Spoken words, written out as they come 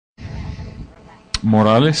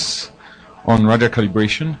Morales on radar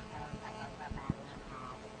calibration.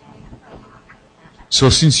 So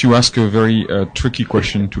since you asked a very tricky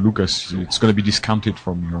question to Lucas, it's going to be discounted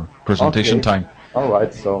from your presentation time. All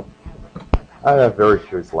right, so I have very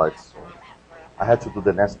few slides. So I had to do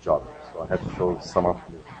the next job, so I had to show some of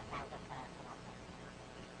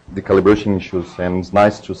the calibration issues, and it's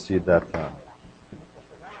nice to see that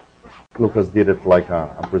Lucas did it like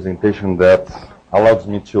a presentation that allows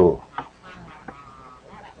me to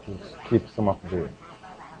skip some of the...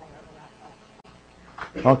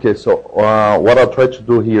 Okay, so what I'll try to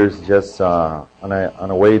do here is just on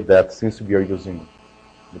a way that, since we are using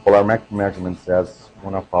the polarimetric measurements as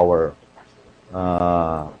one of our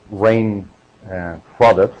rain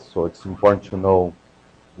products, so it's important to know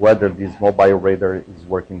whether this mobile radar is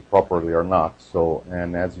working properly or not. So,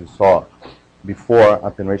 and as you saw before,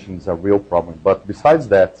 attenuation is a real problem. But besides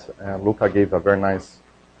that, Luca gave a very nice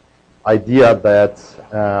idea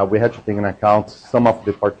that we had to take into account some of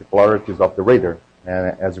the particularities of the radar.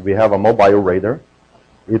 And as we have a mobile radar,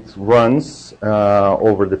 it runs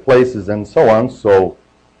over the places and so on. So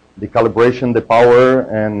the calibration, the power,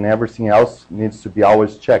 and everything else needs to be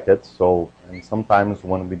always checked. So, and sometimes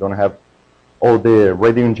when we don't have all the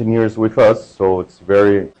radio engineers with us, so it's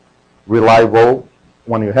very reliable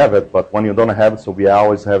when you have it, but when you don't have it, so we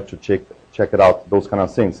always have to check it out, those kind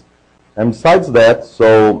of things. And besides that,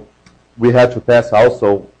 so we had to test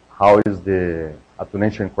also how is the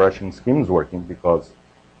attenuation correction schemes working, because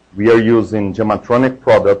we are using Gematronic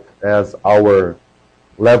product as our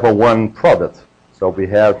level 1 product. So we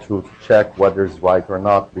have to check whether it's right or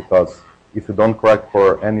not, because if you don't correct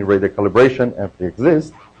for any radar calibration, if they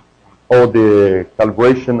exist, all the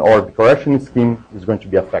calibration or the correction scheme is going to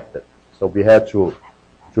be affected. So we had to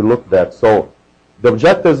look at that. So the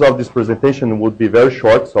objectives of this presentation would be very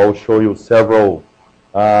short, so I'll show you several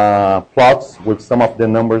plots with some of the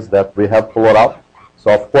numbers that we have pulled up.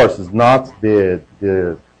 So of course it's not the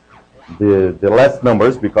last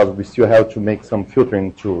numbers, because we still have to make some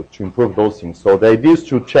filtering to improve those things. So the idea is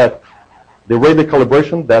to check the radar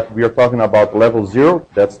calibration that we are talking about level 0,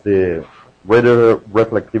 that's the radar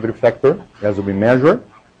reflectivity factor as we measure.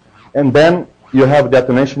 And then you have the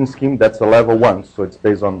attenuation scheme, that's a level 1, so it's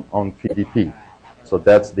based on PDP. So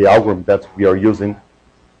that's the algorithm that we are using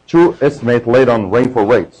to estimate later on rainfall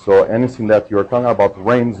rates. So anything that you're talking about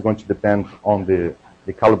rain is going to depend on the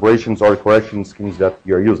calibrations or correction schemes that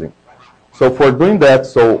you're using. So for doing that,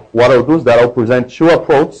 so what I'll do is that I'll present two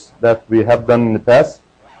approaches that we have done in the past.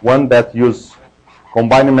 One that use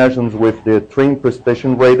combining measurements with the train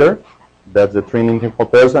precipitation radar, that's the train intent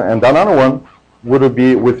comparison, and another one would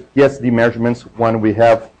be with TSD measurements when we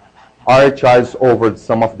have RHIs over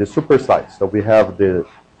some of the supersites. So we have the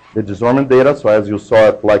discernment data, so as you saw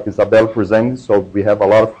it, like Isabel presented, so we have a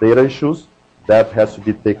lot of data issues that has to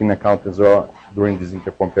be taken into account as well during these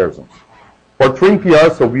intercomparisons. For train PR,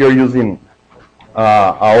 so we are using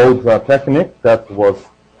our old technique that was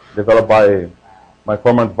developed by my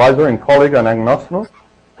former advisor and colleague, Anagnosno,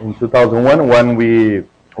 in 2001, when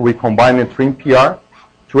we combined the train PR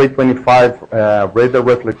to 825 radar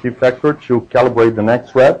reflective factor to calibrate the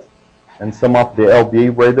next red and some of the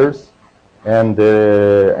LBA radars and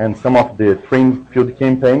some of the train field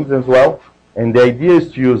campaigns as well. And the idea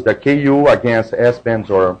is to use the KU against S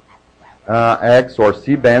bands or X or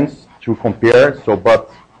C bands to compare. So,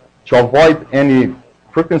 but to avoid any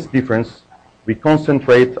frequency difference, we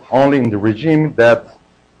concentrate only in the regime that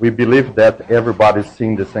we believe that everybody's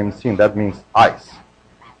seeing the same thing. That means ice.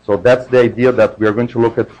 So that's the idea, that we are going to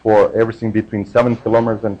look at for everything between 7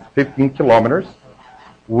 kilometers and 15 kilometers.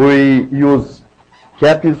 We use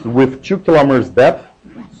CAPIs with 2 kilometers depth,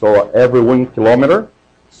 so every 1 kilometer.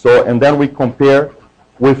 So, and then we compare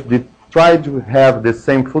with try to have the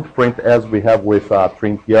same footprint as we have with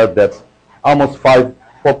train PR, that's almost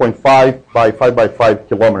 4.5 by 5 by 5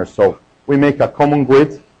 kilometers. So we make a common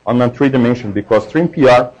grid on a 3-dimension, because train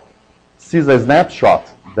PR sees a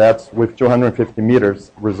snapshot that's with 250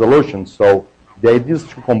 meters resolution. So the idea is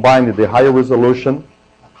to combine the higher resolution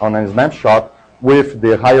on a snapshot with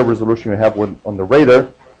the higher resolution you have on the radar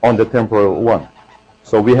on the temporal one.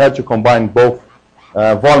 So we had to combine both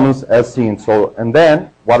volumes as seen. So, and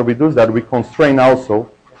then what we do is that we constrain also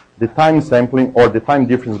the time sampling or the time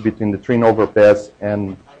difference between the train overpass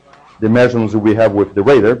and the measurements we have with the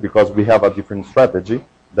radar, because we have a different strategy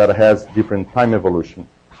that has different time evolution.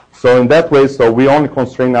 So in that way, so we only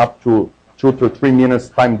constrain up to 2 to 3 minutes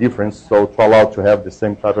time difference, so to allow to have the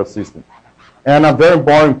same type of system. And a very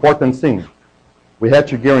more important thing, we had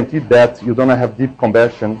to guarantee that you don't have deep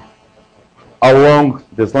combustion along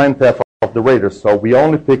the slant path of the radar. So we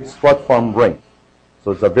only pick strut form rain.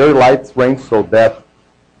 So it's a very light range, so that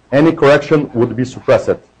any correction would be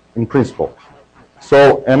suppressed in principle.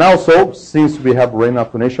 So, and also, since we have rain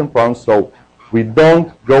attenuation problems, so we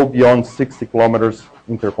don't go beyond 60 kilometers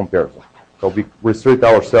intercomparison. So we restrict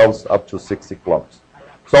ourselves up to 60 kilometers.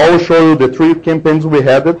 So I will show you the 3 campaigns we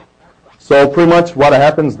had. So pretty much what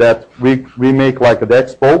happens that we make like the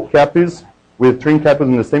expo cappies with 3 cappies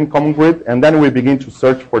in the same common grid, and then we begin to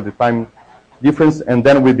search for the time difference, and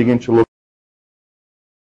then we begin to look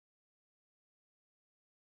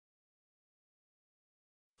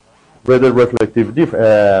radar reflective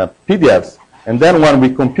PDFs. And then when we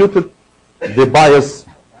computed the bias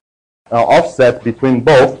offset between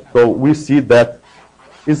both, so we see that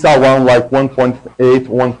it's around like 1.8,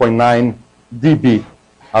 1.9 dB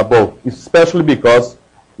above, especially because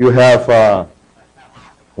you have,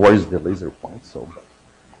 where is the laser point? So,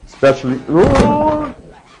 especially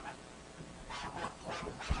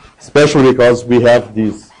because we have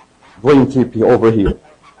this green tip over here.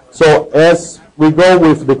 So as we go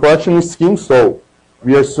with the correction scheme, so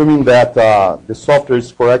we are assuming that the software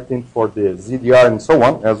is correcting for the ZDR and so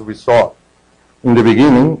on, as we saw in the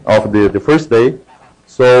beginning of the first day.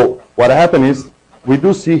 So what happened is, we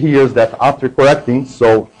do see here is that after correcting,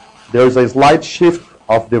 so there is a slight shift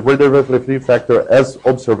of the radar reflectivity factor as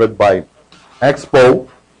observed by expo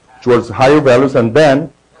towards higher values, and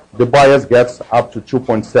then the bias gets up to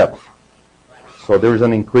 2.7. So there is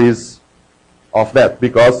an increase of that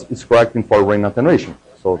because it's correcting for rain attenuation.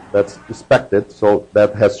 So that's expected, so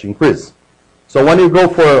that has to increase. So when you go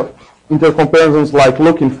for intercomparisons like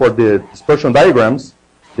looking for the dispersion diagrams,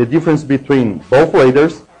 the difference between both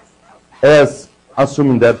radars, as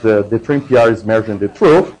assuming that the trim PR is measuring the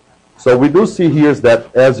truth, so we do see here is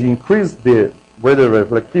that as you increase the radar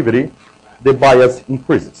reflectivity, the bias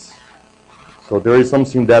increases. So there is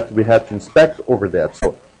something that we have to inspect over that.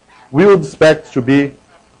 So we would expect to be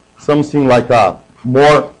something like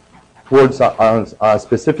more towards a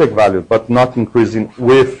specific value, but not increasing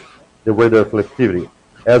with the radar reflectivity.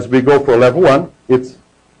 As we go for level 1, it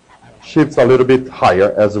shifts a little bit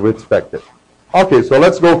higher as we expected. Okay, so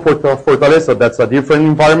let's go for Fortaleza. That's a different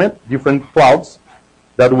environment, different clouds.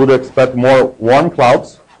 That would expect more warm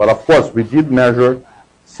clouds, but of course we did measure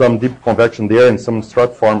some deep convection there and some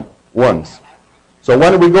stratiform ones. So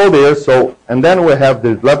when we go there, so and then we have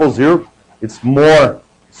the level 0. It's more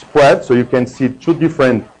spread, so you can see 2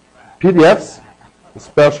 different PDFs,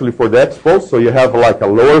 especially for the exposed. So you have like a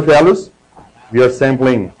lower values. We are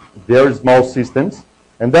sampling very small systems,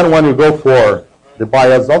 and then when you go for the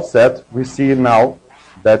bias offset, we see now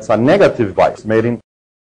that's a negative bias, making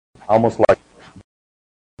almost like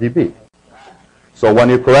dB. So when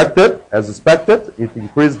you correct it, as expected, it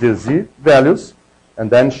increased the Z values and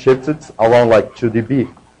then shifted around like 2 dB.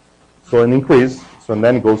 So an increase, so and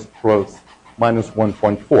then it goes plus minus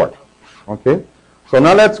 1.4. Okay? So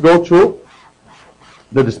now let's go to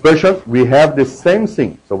the dispersion. We have the same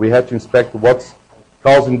thing. So we have to inspect what's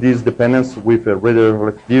causing this dependence with radar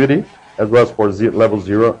reflectivity, as well as for level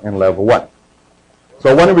 0 and level 1.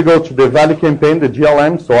 So when we go to the value campaign, the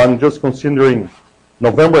GLM, so I'm just considering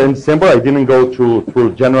November and December. I didn't go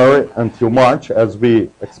through January until March as we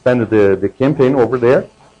expanded the campaign over there.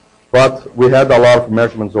 But we had a lot of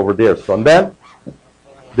measurements over there. So and then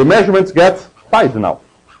the measurements get tied now.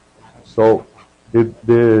 So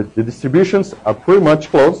the distributions are pretty much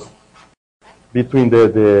close between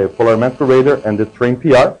the polarimetric radar and the train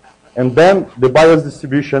PR. And then the bias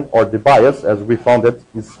distribution, or the bias, as we found it,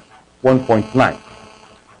 is 1.9.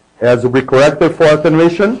 As we corrected for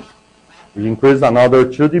attenuation, we increase another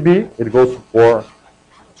 2 dB, it goes for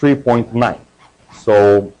 3.9.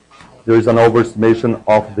 So there is an overestimation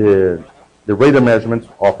of the radar measurements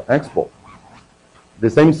of expo. The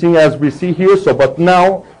same thing as we see here, so but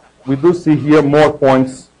now we do see here more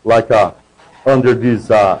points like under this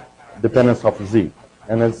dependence of Z,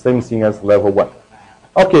 and the same thing as level 1.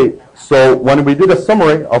 Okay, so when we did a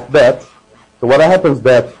summary of that, so what happens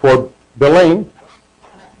that for Belém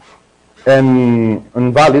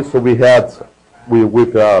and Valley, so we had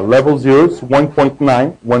with level 0s,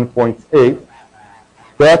 1.9, 1.8,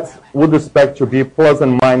 that would expect to be plus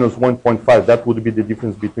and minus 1.5. That would be the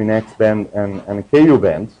difference between X band and KU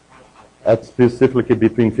band, at specifically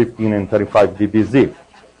between 15 and 35 dBz.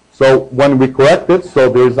 So when we correct it, so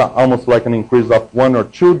there is almost like an increase of 1 or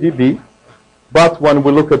 2 dB. But when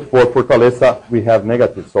we look at for Fortaleza, we have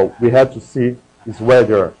negative. So we had to see is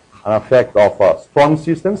whether an effect of storm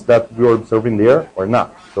systems that we were observing there or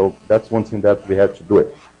not. So that's one thing that we had to do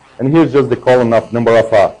it. And here's just the column of number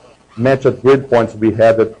of matched grid points we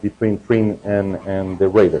had between train and the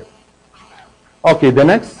radar. Okay, the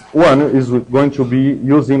next one is going to be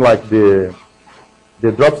using like the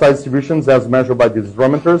The drop size distributions as measured by the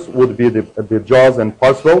disdrometers would be the jaws and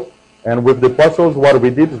parcel. And with the parcels, what we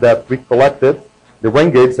did is that we collected the rain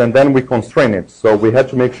gauges and then we constrained it. So we had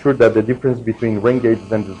to make sure that the difference between rain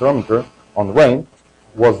gauges and disdrometer on rain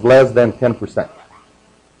was less than 10%.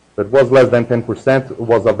 If it was less than 10%, it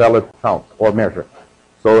was a valid count or measure.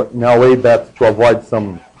 So in a way that to avoid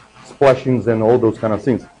some splashings and all those kind of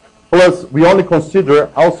things. Plus, we only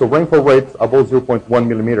consider also rainfall rates above 0.1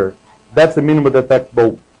 millimeter. That's the minimum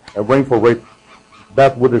detectable rainfall rate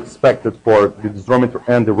that would expect it for the disdrometer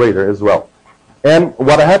and the radar as well. And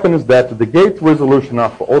what happened is that the gauge resolution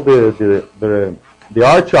of all the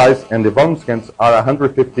RHIs and the volume scans are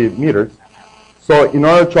 150 meters. So in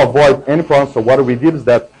order to avoid any problems, so what we did is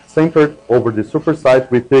that centered over the super site,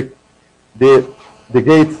 we take the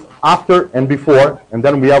gates after and before, and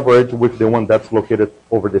then we average with the one that's located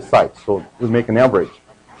over the site. So we make an average.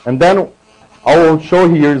 And then I will show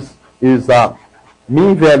here is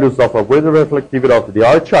mean values of a radar reflectivity of the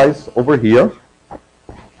RHIs over here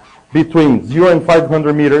between 0 and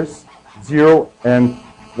 500 meters, 0 and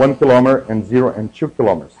 1 kilometer, and 0 and 2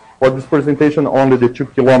 kilometers. For this presentation, only the 2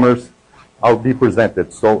 kilometers will be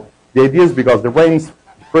presented. So the idea is because the rain is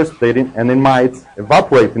precipitating and it might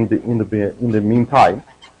evaporate in the meantime.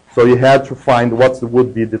 So you had to find what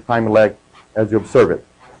would be the time lag as you observe it.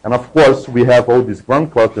 And of course, we have all these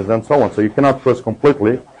ground clusters and so on. So you cannot trust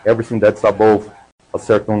completely everything that's above a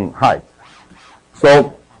certain height.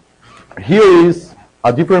 So here is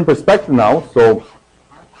a different perspective now. So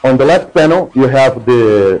on the left panel, you have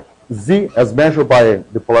the Z as measured by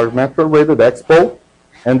the polarimetric radar, the X-pole,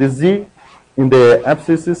 and the Z in the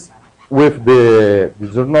abscisses with the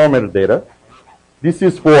disdrometer data. This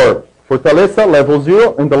is for Fortaleza, level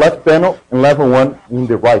 0 in the left panel, and level 1 in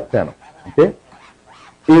the right panel. Okay.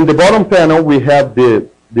 In the bottom panel, we have the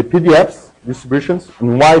PDFs distributions.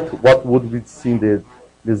 In white, what would we see in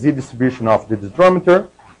the Z distribution of the disdrometer,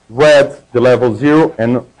 red, the level 0,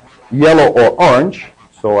 and yellow or orange.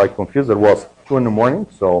 So I confused, it was 2 in the morning.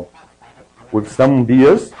 So with some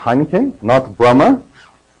beers, Heineken, not Brahma.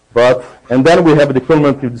 And then we have the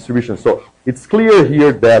cumulative distribution. So it's clear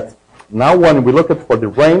here that now when we look at for the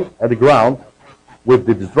rain at the ground with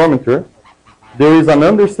the disdrometer, there is an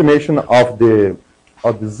underestimation of the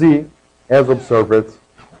Z as observed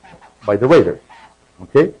by the radar.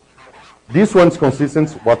 Okay? This one's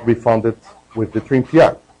consistent what we found it with the trim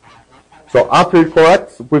PR. So after it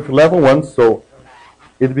corrects with level 1, so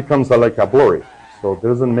it becomes like a blurry. So it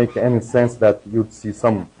doesn't make any sense that you'd see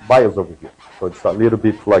some bias over here. So it's a little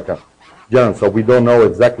bit like a general. So we don't know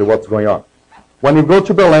exactly what's going on. When you go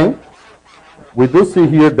to Belém, we do see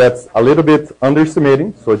here that's a little bit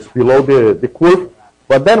underestimating. So it's below the curve.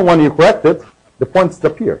 But then when you correct it, the points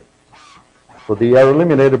disappear. So they are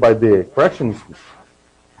eliminated by the correction.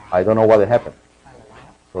 I don't know what happened.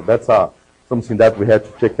 So that's something that we had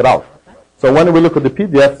to check it out. So when we look at the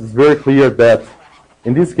PDF, it's very clear that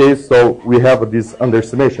in this case, so we have this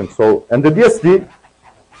underestimation. So, and the DSD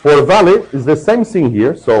for Valley is the same thing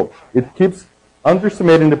here. So it keeps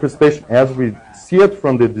underestimating the precipitation as we see it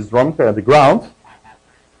from the disdrometer at the ground.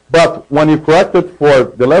 But when you correct it for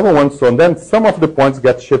the level 1, so then some of the points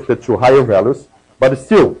get shifted to higher values, but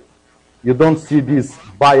still, you don't see this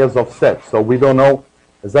bias offset. So we don't know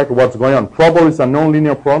exactly what's going on. Probably it's a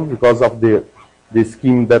non-linear problem because of the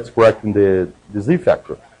scheme that's correcting the Z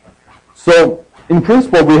factor. So in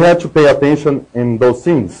principle, we had to pay attention in those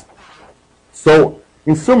things. So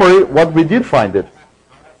in summary, what we did find it.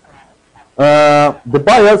 The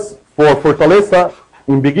bias for Fortaleza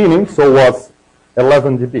in beginning, so was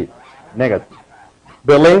 11 dB, negative.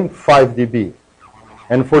 Belém, 5 dB.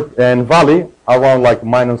 And Valley, around like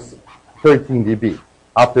minus 13 dB.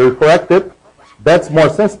 After we corrected, that's more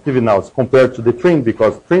sensitive now compared to the train,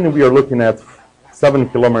 because train we are looking at 7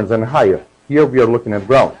 kilometers and higher. Here we are looking at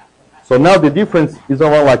ground. So now the difference is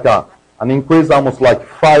around like an increase almost like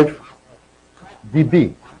 5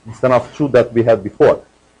 dB instead of 2 that we had before.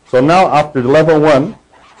 So now after the level 1,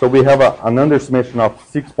 so we have an underestimation of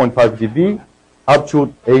 6.5 dB up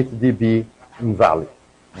to 8 dB in Valley.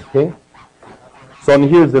 Okay? So and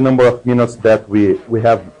here's the number of minutes that we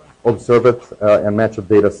have observed and matched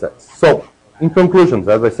data sets. So in conclusions,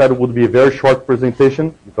 as I said, it would be a very short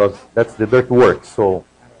presentation because that's the dirty work. So,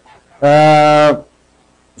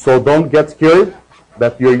 so don't get scared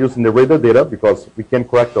that you're using the radar data because we can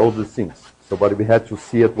correct all these things. So, but we had to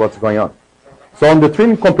see it, what's going on. So on the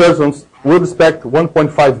training comparisons, we expect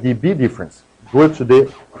 1.5 dB difference due to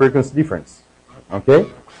the frequency difference. Okay?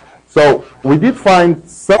 So we did find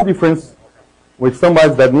some difference with some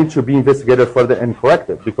bias that need to be investigated further and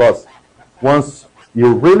corrected, because once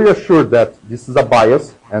you're really assured that this is a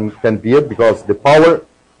bias, and can be it because the power,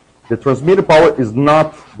 the transmitted power is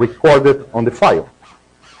not recorded on the file.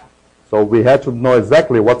 So we had to know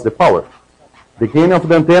exactly what's the power. The gain of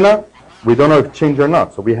the antenna, we don't know if it changed or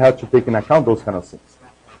not. So we had to take into account those kind of things.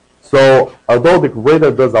 So although the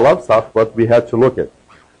radar does a lot of stuff, but we had to look at it.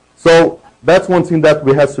 So that's one thing that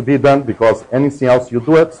has to be done because anything else you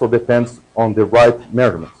do it, so depends on the right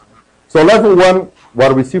measurements. So level 1,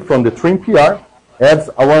 what we see from the trim PR, adds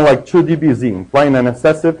around like 2 dBz, implying an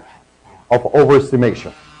excessive of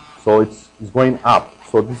overestimation. So it's going up.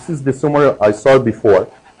 So this is the summary I saw before.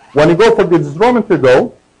 When you go for the disdrometer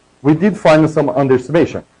though, we did find some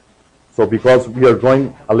underestimation. So because we are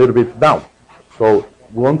going a little bit down. So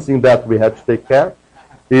one thing that we had to take care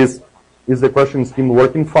is the correction scheme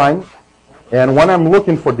working fine? And when I'm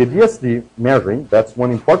looking for the DSD measuring, that's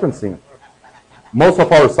one important thing. Most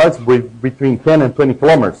of our sites were between 10 and 20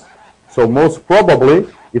 kilometers. So most probably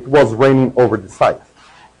it was raining over the site.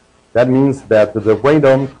 That means that the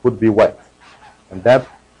radon could be wet. And that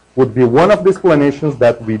would be one of the explanations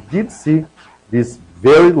that we did see this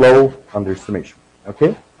very low underestimation.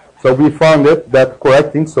 Okay? So we found it that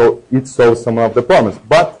correcting, so it solves some of the problems.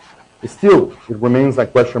 But still, it remains a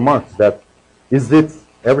question mark that is it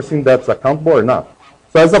everything that's accountable or not?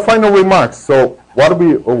 So as a final remark, so what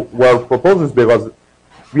we were proposing is because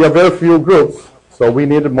we have very few groups, so we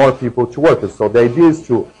needed more people to work with. So the idea is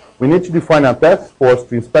we need to define a task force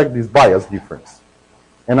to inspect this bias difference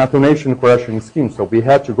and attenuation correction scheme. So we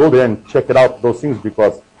had to go there and check it out, those things,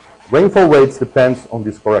 because rainfall rates depends on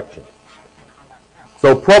this correction.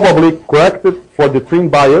 So probably correct it for the trim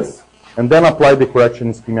bias and then apply the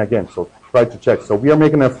correction scheme again. So try to check. So we are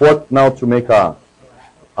making an effort now to make a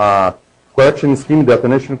correction scheme, the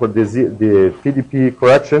attenuation for the PDP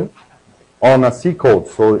correction on a C code.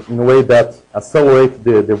 So in a way that accelerates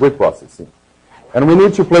the reprocessing. And we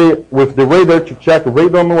need to play with the radar to check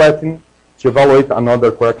radon wetting to evaluate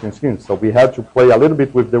another correction scheme. So we had to play a little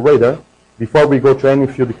bit with the radar before we go to any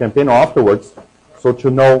field campaign or afterwards, so to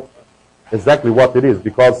know exactly what it is.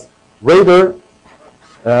 Because radar,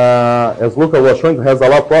 as Luca was showing, has a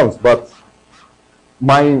lot of problems. But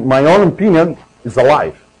my own opinion is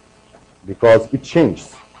alive because it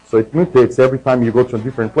changes. So it mutates every time you go to a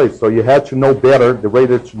different place. So you had to know better the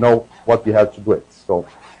radar to know what you had to do it. So,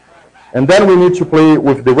 and then we need to play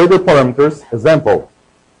with the radar parameters. Example,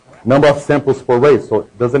 number of samples per ray. So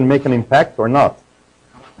does it make an impact or not?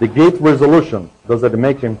 The gate resolution, does it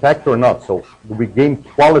make impact or not? So do we gain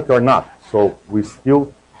quality or not? So we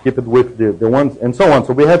still keep it with the ones and so on.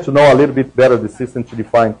 So we had to know a little bit better the system to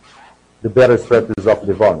define the better strategies of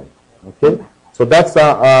the volume. Okay? So that's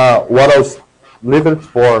what I'll leave it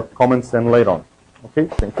for comments and later on. Okay?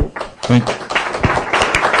 Thank you.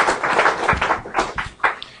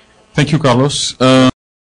 Thank you, Carlos.